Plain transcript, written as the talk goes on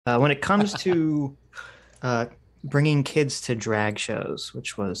When it comes to uh, bringing kids to drag shows,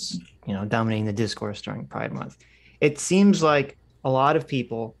 which was, dominating the discourse during Pride Month, it seems like a lot of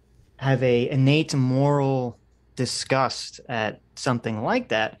people have a innate moral disgust at something like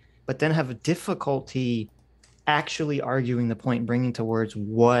that, but then have a difficulty actually arguing the point, bringing to words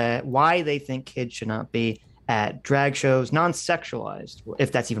why they think kids should not be at drag shows, non-sexualized,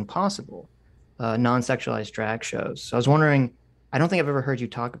 if that's even possible, non-sexualized drag shows. So I was wondering, I don't think I've ever heard you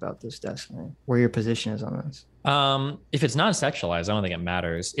talk about this, Destiny, where your position is on this. If it's non-sexualized, I don't think it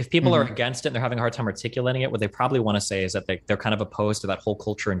matters. If people are against it and they're having a hard time articulating it, what they probably want to say is that they're kind of opposed to that whole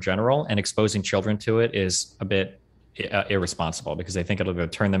culture in general, and exposing children to it is a bit irresponsible because they think it'll either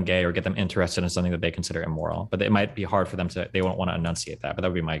turn them gay or get them interested in something that they consider immoral. But it might be hard for them they won't want to enunciate that, but that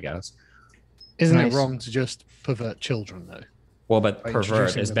would be my guess. Isn't it wrong to just pervert children though? Well, but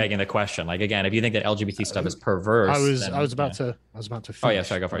pervert is begging the question. Like, again, if you think that LGBT stuff is perverse, I was about to finish. Oh yeah,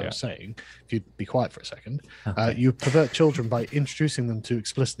 sorry, go for it. I was saying, if you'd be quiet for a second, you pervert children by introducing them to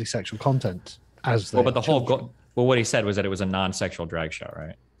explicitly sexual content as but the whole what he said was that it was a non-sexual drag show,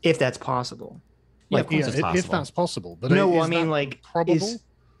 right? If that's possible. Yeah, of course it's possible. If that's possible. But no, I mean, like, probable.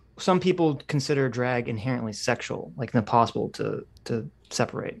 Some people consider drag inherently sexual, like impossible to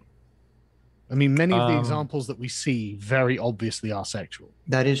separate. I mean, many of the examples that we see very obviously are sexual.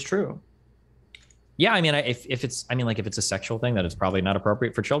 That is true. Yeah, I mean, if it's a sexual thing, then it's probably not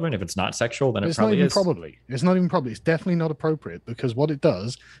appropriate for children. If it's not sexual, then it probably is. It's not even probably. It's definitely not appropriate because what it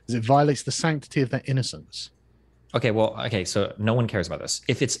does is it violates the sanctity of their innocence. Okay, so no one cares about this.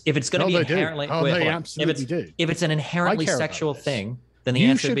 If it's going to be inherently, they absolutely do. If it's an inherently sexual thing, then the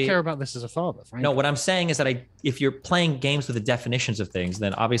answer would be... You should care about this as a father, frankly. No, what I'm saying is that if you're playing games with the definitions of things,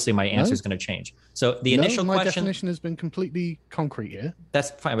 then obviously my answer is going to change. So the initial question... my definition has been completely concrete here.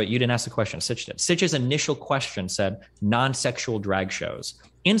 That's fine, but you didn't ask the question. Sitch did. Sitch's initial question said non-sexual drag shows.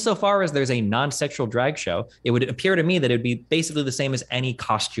 Insofar as there's a non-sexual drag show, it would appear to me that it would be basically the same as any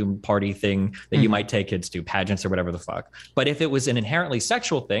costume party thing that you might take kids to, pageants or whatever the fuck. But if it was an inherently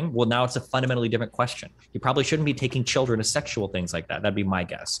sexual thing, well, now it's a fundamentally different question. You probably shouldn't be taking children to sexual things like that. That'd be my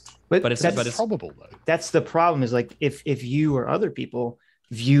guess. But it's probable though. That's the problem. Is like if you or other people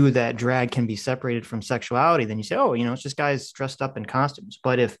view that drag can be separated from sexuality, then you say, oh, it's just guys dressed up in costumes.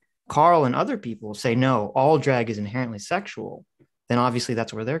 But if Carl and other people say no, all drag is inherently sexual, then obviously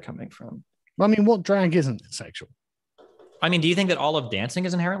that's where they're coming from. I mean, what drag isn't sexual? I mean, do you think that all of dancing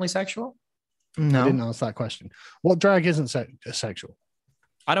is inherently sexual? No. I didn't ask that question. What drag isn't sexual?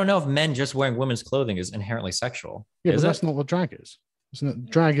 I don't know if men just wearing women's clothing is inherently sexual. Yeah, but that's not what drag is. Isn't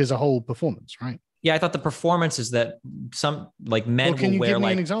it? Drag is a whole performance, right? Yeah, I thought the performance is that some men will wear can you give me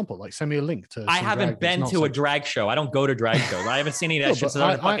like an example? Like send me a link to. I haven't been to a drag show. I don't go to drag shows. I haven't seen any of that shit since I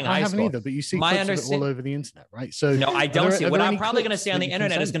was in fucking high haven't school. Either, but you see clips of it all over the internet, right? So no, I don't see. What I'm probably going to see on the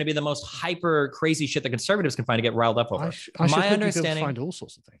internet is going to be the most hyper crazy shit that conservatives can find to get riled up over. My understanding, find all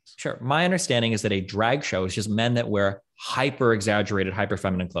sorts of things. Sure, my understanding is that a drag show is just men that wear hyper exaggerated, hyper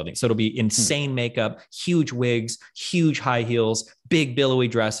feminine clothing. So it'll be insane makeup, huge wigs, huge high heels, big billowy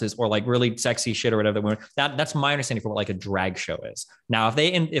dresses, or like really sexy shit or whatever. That's my understanding for what like a drag show is. Now,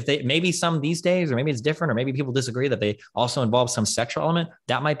 if they maybe some these days, or maybe it's different, or maybe people disagree that they also involve some sexual element,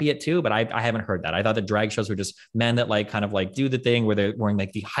 that might be it too. But I haven't heard that. I thought that drag shows were just men that like kind of like do the thing where they're wearing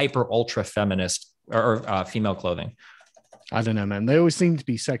like the hyper ultra feminist or female clothing. I don't know, man. They always seem to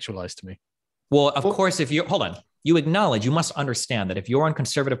be sexualized to me. Well, of course, if you hold on. You must understand that if you're on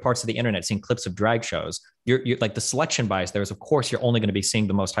conservative parts of the internet seeing clips of drag shows, you're like the selection bias there is, of course, you're only going to be seeing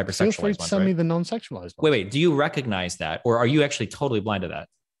the most hypersexualized ones. Feel free to send me the non-sexualized ones. Wait, do you recognize that? Or are you actually totally blind to that?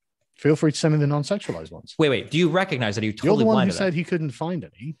 Feel free to send me the non-sexualized ones. Wait, do you recognize that you're totally blind to that? You're the one who said he couldn't find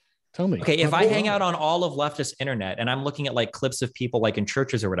any. Tell me. Okay, if I hang out on all of leftist internet and I'm looking at like clips of people like in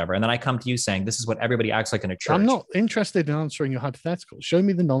churches or whatever, and then I come to you saying this is what everybody acts like in a church. I'm not interested in answering your hypothetical. Show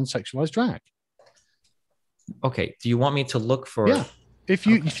me the non-sexualized drag. Okay, do you want me to look for? Yeah, if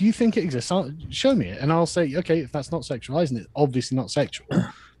you think it exists, show me it, and I'll say, okay, if that's not sexualized and it's obviously not sexual.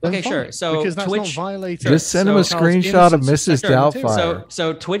 Okay, sure. So because that's Twitch, not violating. Just send him a screenshot of Mrs. Doubtfire.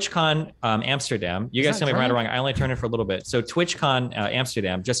 So TwitchCon Amsterdam. You guys tell me right or wrong. I only turned it for a little bit. So TwitchCon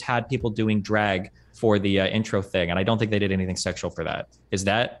Amsterdam just had people doing drag for the intro thing, and I don't think they did anything sexual for that. Would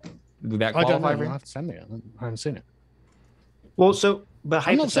that qualify? I don't know. You'll have to send me it. I haven't seen it. Well, but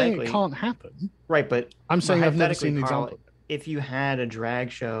I'm not saying it can't happen. Right, but I'm saying I've never seen an example. If you had a drag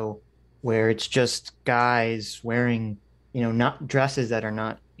show where it's just guys wearing, not dresses that are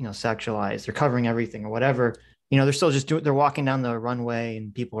not, sexualized, they're covering everything or whatever, they're still just they're walking down the runway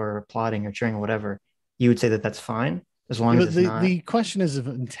and people are applauding or cheering or whatever, you would say that that's fine as long as it's not. The question is of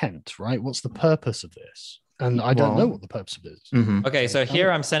intent, right? What's the purpose of this? and I don't know what the purpose of it is. Mm-hmm. Okay, so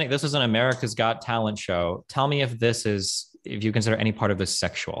here I'm sending, this is an America's Got Talent show. Tell me if if you consider any part of this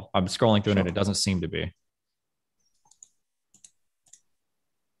sexual. I'm scrolling through it and it doesn't seem to be.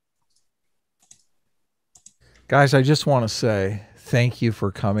 Guys, I just want to say thank you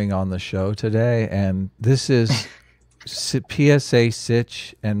for coming on the show today. And this is PSA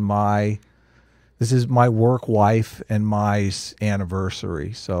Sitch and this is my work wife and my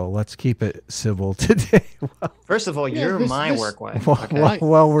anniversary. So let's keep it civil today. First of all, you're my work wife.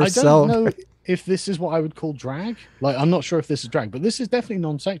 Well, I don't know if this is what I would call drag. Like, I'm not sure if this is drag, but this is definitely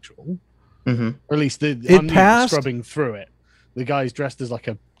non-sexual. Mm-hmm. Or at least it passed. Scrubbing through it. The guy's dressed as like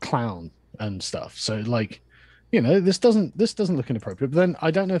a clown and stuff. So like, this doesn't look inappropriate. But then I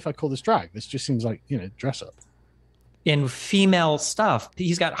don't know if I call this drag. This just seems like, dress up. In female stuff,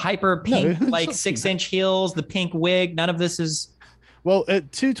 he's got hyper pink, 6-inch heels, the pink wig. None of this is. Well,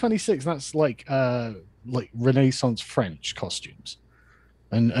 at 226, that's like Renaissance French costumes.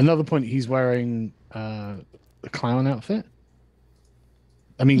 And another point, he's wearing a clown outfit.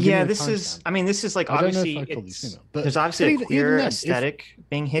 I mean, this is like, obviously, there's obviously a queer aesthetic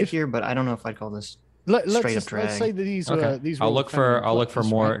being hit here, but I don't know if I'd call this straight up drag. Let's say that these. I'll look for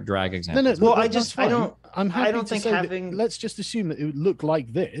more drag examples. No, well, I'm happy to say that, let's just assume that it would look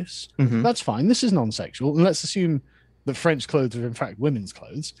like this. Mm-hmm. That's fine. This is non-sexual, and let's assume that French clothes are in fact women's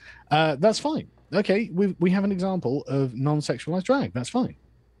clothes. That's fine. Okay, we have an example of non-sexualized drag. That's fine.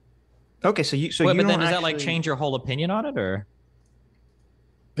 Okay, so but then does that change your whole opinion on it, or?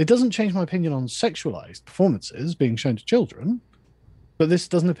 It doesn't change my opinion on sexualized performances being shown to children, but this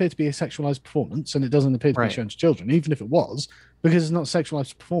doesn't appear to be a sexualized performance, and it doesn't appear to be shown to children, even if it was, because it's not a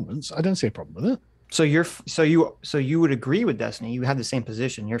sexualized performance. I don't see a problem with it. So you would agree with Destiny? You have the same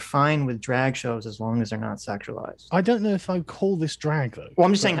position. You're fine with drag shows as long as they're not sexualized. I don't know if I call this drag though. Well,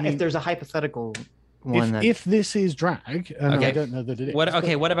 I'm just saying, if there's a hypothetical one, if this is drag, and I don't know that it is.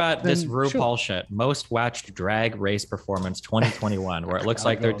 What about this RuPaul shit? Most watched drag race performance 2021, where it looks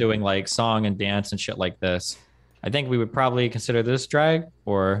like they're doing like song and dance and shit like this. I think we would probably consider this drag,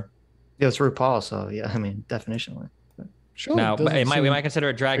 or it's RuPaul, so yeah, I mean, definitionally. Sure. Now, we might consider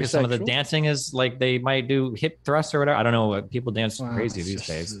it drag because some of the dancing is like they might do hip thrusts or whatever. I don't know what people dance crazy these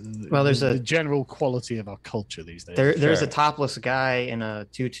days. Well, there's the general quality of our culture these days. There's a topless guy in a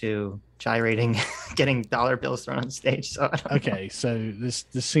tutu gyrating, getting dollar bills thrown on stage. So so this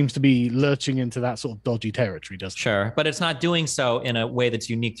seems to be lurching into that sort of dodgy territory, doesn't it? Sure, but it's not doing so in a way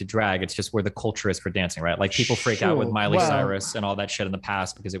that's unique to drag. It's just where the culture is for dancing, right? Like people freak out with Miley Cyrus and all that shit in the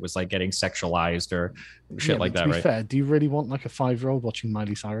past because it was like getting sexualized or shit like that, right? To be fair, do you really want like a 5-year-old watching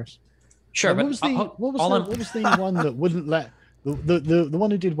Miley Cyrus? Sure, but what was the one that wouldn't let the one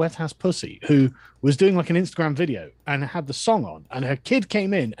who did Wet Ass Pussy, who was doing like an Instagram video and had the song on, and her kid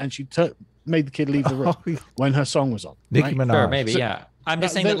came in and she made the kid leave the room when her song was on. Nicki Minaj. Sure, maybe, yeah. I'm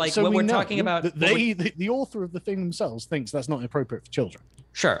just saying that, like, what we're talking about, the author of the thing themselves thinks that's not appropriate for children.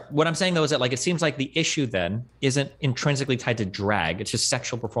 Sure. What I'm saying though is that, like, it seems like the issue then isn't intrinsically tied to drag. It's just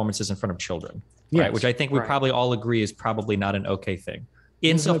sexual performances in front of children, right? Which I think we probably all agree is probably not an okay thing.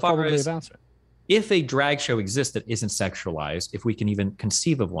 Insofar as if a drag show exists that isn't sexualized, if we can even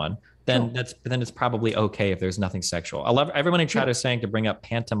conceive of one, then it's probably okay if there's nothing sexual. I love everyone in chat is saying to bring up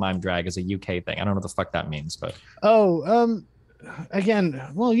pantomime drag as a UK thing. I don't know what the fuck that means, but again,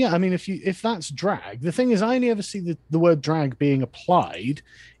 well, yeah, I mean, if that's drag, the thing is, I only ever see the word drag being applied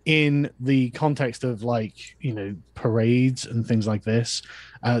in the context of, like, parades and things like this.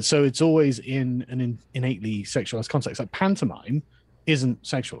 So it's always in an innately sexualized context. Like pantomime isn't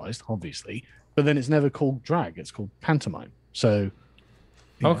sexualized, obviously, but then it's never called drag. It's called pantomime. So,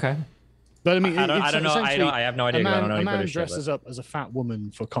 okay. But I mean, I don't know. I have no idea. A man dresses up as a fat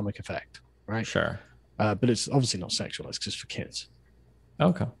woman for comic effect, right? Sure. But it's obviously not sexualized because it's for kids.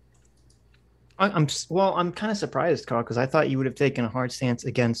 Okay. I'm kind of surprised, Carl, because I thought you would have taken a hard stance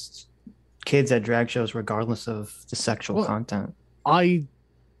against kids at drag shows, regardless of the sexual content. I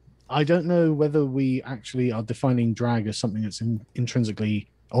don't know whether we actually are defining drag as something that's intrinsically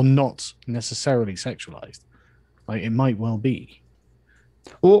or not necessarily sexualized. Like, it might well be.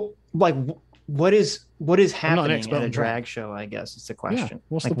 Well, like, what is happening at a drag show? I guess it's the question.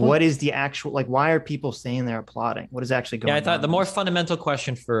 Yeah, like, what is the actual, like, why are people staying there applauding? What is actually going on? Yeah, I thought the more fundamental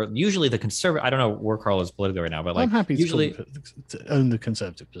question for usually the conservative, I don't know where Carl is politically right now, but like, I'm happy usually to own the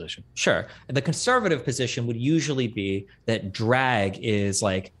conservative position. Sure. The conservative position would usually be that drag is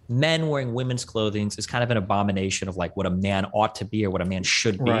like men wearing women's clothing is kind of an abomination of like what a man ought to be or what a man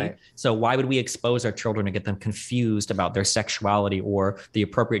should be. Right. So why would we expose our children to get them confused about their sexuality or the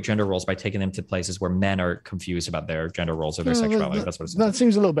appropriate gender roles by taking them to places where men men are confused about their gender roles or their sexuality. That's what it's that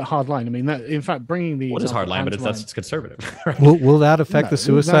seems a little bit hard line. I mean, that in fact, bringing the what is hard line, but that's conservative. Right? Will that affect the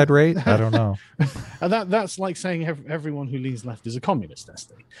suicide rate? I don't know. That's like saying everyone who leans left is a communist,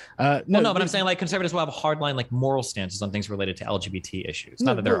 Destiny. But I'm saying like conservatives will have a hard line, like moral stances on things related to LGBT issues.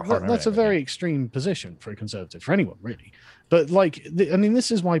 Not that they're hard. That's a very extreme position for a conservative, for anyone really. But like, I mean,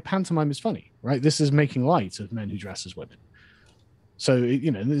 this is why pantomime is funny, right? This is making light of men who dress as women. So, you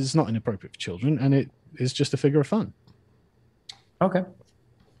know, it's not inappropriate for children, and it is just a figure of fun. Okay.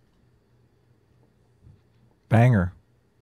 Banger.